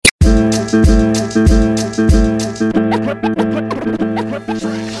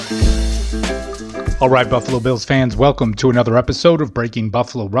All right, Buffalo Bills fans, welcome to another episode of Breaking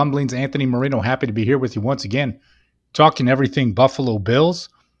Buffalo Rumblings. Anthony Marino, happy to be here with you once again, talking everything Buffalo Bills.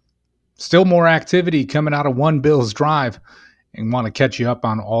 Still more activity coming out of one Bills drive, and want to catch you up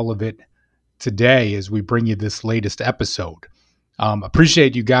on all of it today as we bring you this latest episode.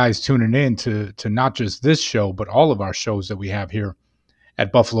 Appreciate you guys tuning in to not just this show, but all of our shows that we have here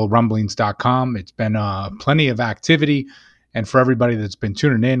at BuffaloRumblings.com. It's been plenty of activity. And for everybody that's been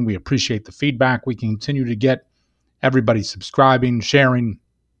tuning in, we appreciate the feedback. We continue to get everybody subscribing, sharing,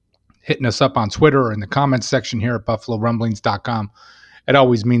 hitting us up on Twitter or in the comments section here at BuffaloRumblings.com. It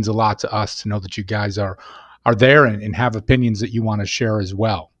always means a lot to us to know that you guys are there and have opinions that you want to share as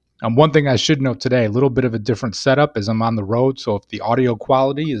well. One thing I should note today, a little bit of a different setup as I'm on the road. So if the audio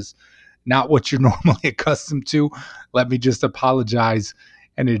quality is not what you're normally accustomed to, let me just apologize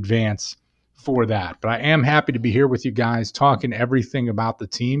in advance for that. But I am happy to be here with you guys talking everything about the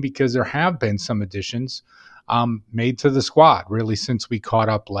team because there have been some additions made to the squad really since we caught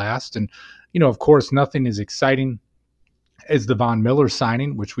up last. And, of course, nothing as exciting as the Von Miller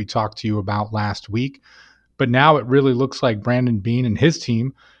signing, which we talked to you about last week. But now it really looks like Brandon Beane and his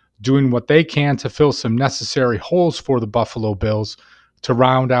team doing what they can to fill some necessary holes for the Buffalo Bills to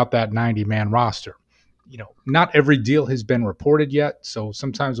round out that 90-man roster. Not every deal has been reported yet, so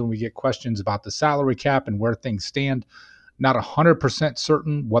sometimes when we get questions about the salary cap and where things stand, not 100%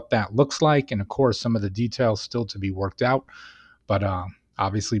 certain what that looks like, and of course some of the details still to be worked out. But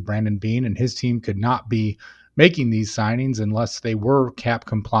obviously Brandon Beane and his team could not be making these signings unless they were cap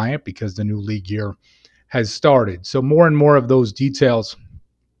compliant because the new league year has started. So more and more of those details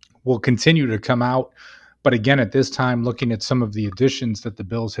will continue to come out. But again, at this time, looking at some of the additions that the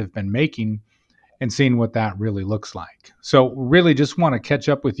Bills have been making and seeing what that really looks like. So really just want to catch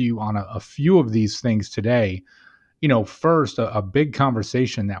up with you on a few of these things today. First, a big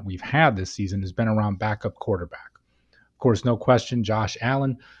conversation that we've had this season has been around backup quarterback. Of course, no question, Josh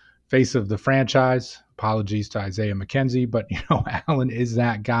Allen, face of the franchise. Apologies to Isaiah McKenzie, but, Allen is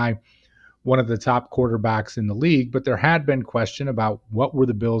that guy, one of the top quarterbacks in the league. But there had been question about what were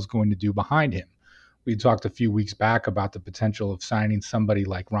the Bills going to do behind him. We talked a few weeks back about the potential of signing somebody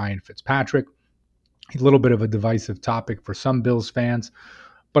like Ryan Fitzpatrick. A little bit of a divisive topic for some Bills fans.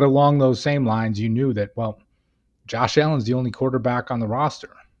 But along those same lines, you knew that, well, Josh Allen's the only quarterback on the roster.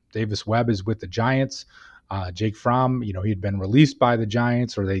 Davis Webb is with the Giants. Jake Fromm, he had been released by the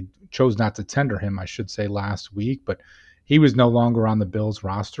Giants, or they chose not to tender him, I should say, last week. But he was no longer on the Bills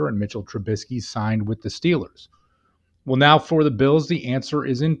roster, and Mitchell Trubisky signed with the Steelers. Well, now for the Bills, the answer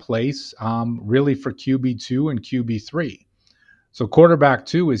is in place, really for QB2 and QB3. So quarterback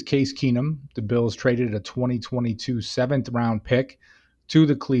 2 is Case Keenum. The Bills traded a 2022 seventh-round pick to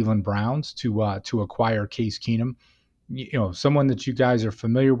the Cleveland Browns to acquire Case Keenum. Someone that you guys are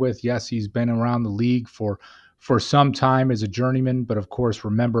familiar with. Yes, he's been around the league for some time as a journeyman, but of course,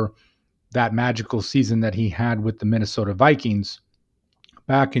 remember that magical season that he had with the Minnesota Vikings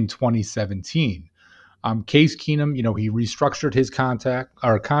back in 2017. Case Keenum, he restructured his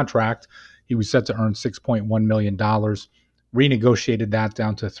contract. He was set to earn $6.1 million, renegotiated that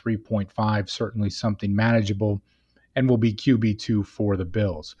down to 3.5, certainly something manageable, and will be QB2 for the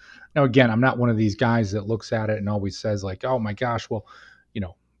Bills. Now, again, I'm not one of these guys that looks at it and always says like, oh my gosh, well,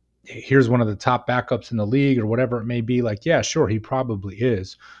 here's one of the top backups in the league or whatever it may be. Like, yeah, sure, he probably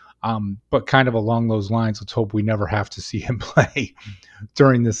is. But kind of along those lines, let's hope we never have to see him play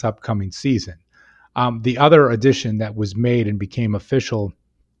during this upcoming season. The other addition that was made and became official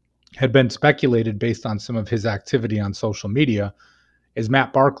had been speculated based on some of his activity on social media is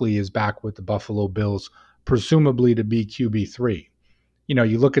Matt Barkley is back with the Buffalo Bills, presumably to be QB3.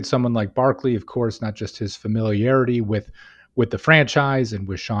 You look at someone like Barkley, of course, not just his familiarity with the franchise and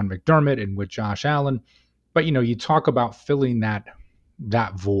with Sean McDermott and with Josh Allen, but, you talk about filling that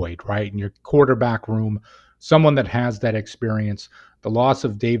void, right, in your quarterback room, someone that has that experience. The loss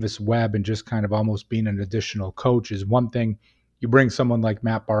of Davis Webb and just kind of almost being an additional coach is one thing. You bring someone like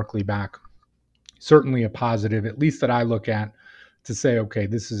Matt Barkley back, certainly a positive, at least that I look at, to say, okay,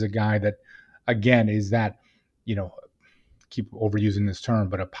 this is a guy that, again, is that, keep overusing this term,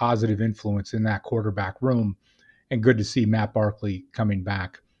 but a positive influence in that quarterback room. And good to see Matt Barkley coming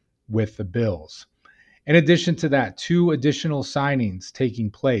back with the Bills. In addition to that, 2 additional signings taking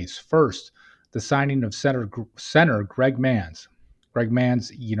place. First, the signing of center Greg Manns. Greg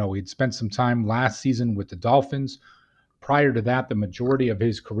Manns, he'd spent some time last season with the Dolphins. Prior to that, the majority of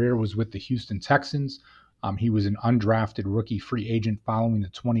his career was with the Houston Texans. He was an undrafted rookie free agent following the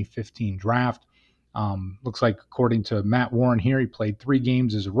 2015 draft. Looks like, according to Matt Warren here, he played 3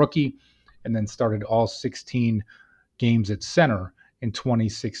 games as a rookie and then started all 16 games at center in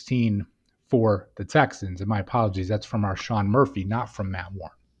 2016 for the Texans. And my apologies, that's from our Sean Murphy, not from Matt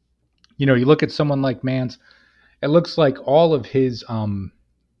Warren. You look at someone like Mans, it looks like all of his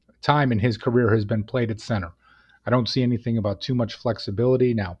time in his career has been played at center. I don't see anything about too much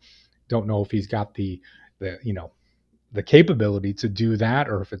flexibility. Now, don't know if he's got the capability to do that,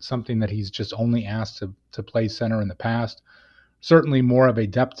 or if it's something that he's just only asked to play center in the past. Certainly more of a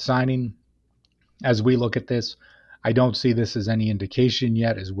depth signing as we look at this. I don't see this as any indication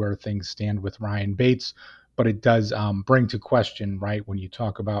yet as where things stand with Ryan Bates, but it does bring to question, right, when you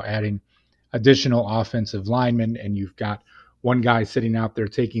talk about adding additional offensive linemen and you've got one guy sitting out there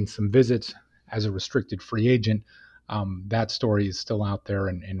taking some visits as a restricted free agent. That story is still out there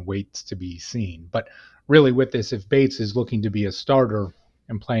and waits to be seen. But really, with this, if Bates is looking to be a starter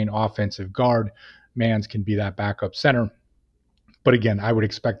and playing offensive guard, Mans can be that backup center. But again, I would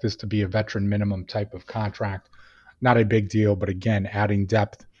expect this to be a veteran minimum type of contract. Not a big deal, but again, adding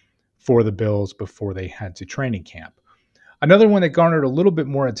depth for the Bills before they head to training camp. Another one that garnered a little bit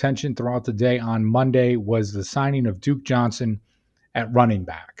more attention throughout the day on Monday was the signing of Duke Johnson at running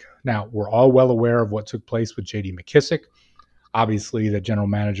back. Now, we're all well aware of what took place with J.D. McKissic. Obviously, the general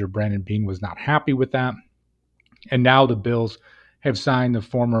manager, Brandon Beane, was not happy with that. And now the Bills have signed the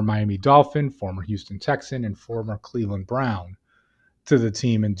former Miami Dolphin, former Houston Texan, and former Cleveland Brown to the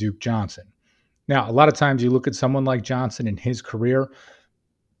team in Duke Johnson. Now, a lot of times you look at someone like Johnson in his career,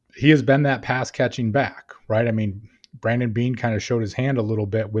 he has been that pass catching back, right? I mean, Brandon Beane kind of showed his hand a little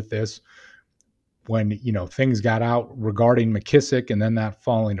bit with this when, things got out regarding McKissic and then that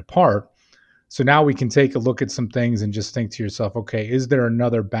falling apart. So now we can take a look at some things and just think to yourself, okay, is there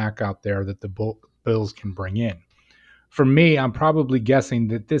another back out there that the Bills can bring in? For me, I'm probably guessing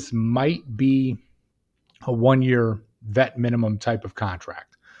that this might be a 1-year vet minimum type of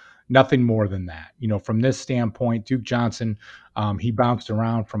contract. Nothing more than that. From this standpoint, Duke Johnson, he bounced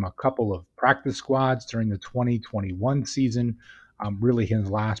around from a couple of practice squads during the 2021 season. Really, his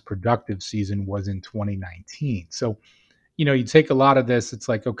last productive season was in 2019. So, you take a lot of this, it's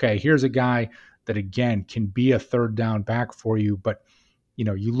like, okay, here's a guy that, again, can be a third down back for you. But,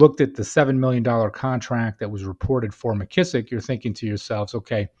 you looked at the $7 million contract that was reported for McKissic, you're thinking to yourselves,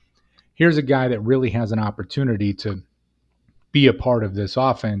 okay, here's a guy that really has an opportunity to be a part of this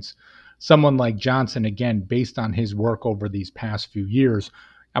offense. Someone like Johnson, again, based on his work over these past few years,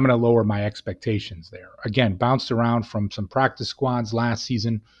 I'm going to lower my expectations there. Again, bounced around from some practice squads last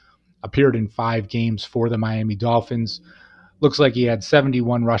season, appeared in 5 games for the Miami Dolphins. Looks like he had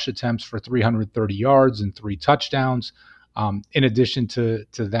 71 rush attempts for 330 yards and 3 touchdowns. In addition to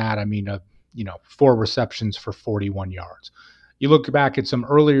that, 4 receptions for 41 yards. You look back at some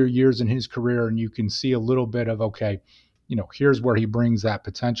earlier years in his career and you can see a little bit of, okay, here's where he brings that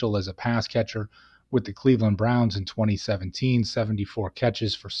potential as a pass catcher with the Cleveland Browns in 2017, 74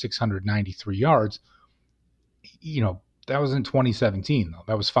 catches for 693 yards. That was in 2017, though.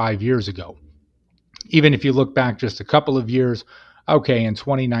 That was 5 years ago. Even if you look back just a couple of years, okay, in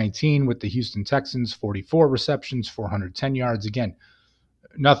 2019 with the Houston Texans, 44 receptions, 410 yards. Again,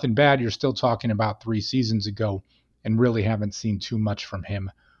 nothing bad. You're still talking about 3 seasons ago and really haven't seen too much from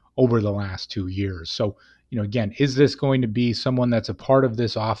him over the last 2 years. So, again, is this going to be someone that's a part of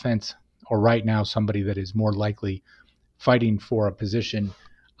this offense, or right now somebody that is more likely fighting for a position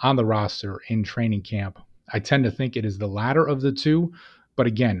on the roster in training camp? I tend to think it is the latter of the two, but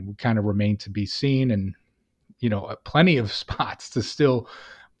again, we kind of remain to be seen, and plenty of spots to still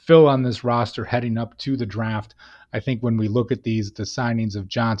fill on this roster heading up to the draft. I think when we look at the signings of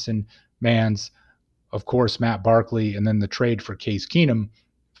Johnson, Mans, of course, Matt Barkley, and then the trade for Case Keenum,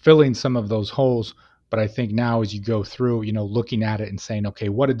 filling some of those holes. But I think now as you go through, looking at it and saying, okay,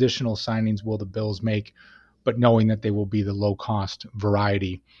 what additional signings will the Bills make? But knowing that they will be the low-cost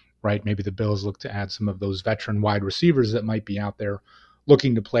variety, right? Maybe the Bills look to add some of those veteran wide receivers that might be out there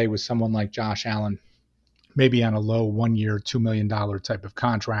looking to play with someone like Josh Allen, maybe on a low 1-year, $2 million type of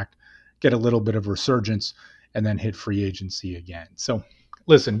contract, get a little bit of resurgence, and then hit free agency again. So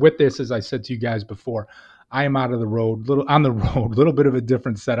listen, with this, as I said to you guys before, I am out of the road, a little bit of a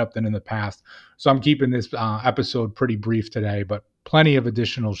different setup than in the past. So I'm keeping this episode pretty brief today, but plenty of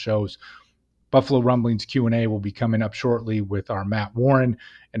additional shows. Buffalo Rumblings Q&A will be coming up shortly with our Matt Warren,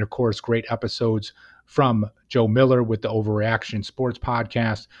 and of course, great episodes from Joe Miller with the Overreaction Sports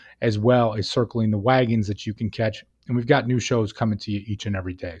Podcast, as well as Circling the Wagons that you can catch. And we've got new shows coming to you each and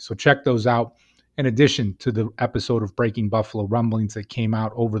every day. So check those out. In addition to the episode of Breaking Buffalo Rumblings that came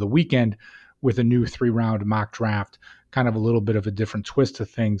out over the weekend with a new 3-round mock draft, kind of a little bit of a different twist to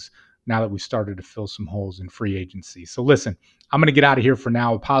things now that we started to fill some holes in free agency. So listen, I'm going to get out of here for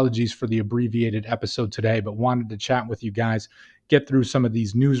now. Apologies for the abbreviated episode today, but wanted to chat with you guys, get through some of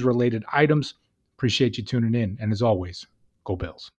these news related items. Appreciate you tuning in. And as always, go Bills.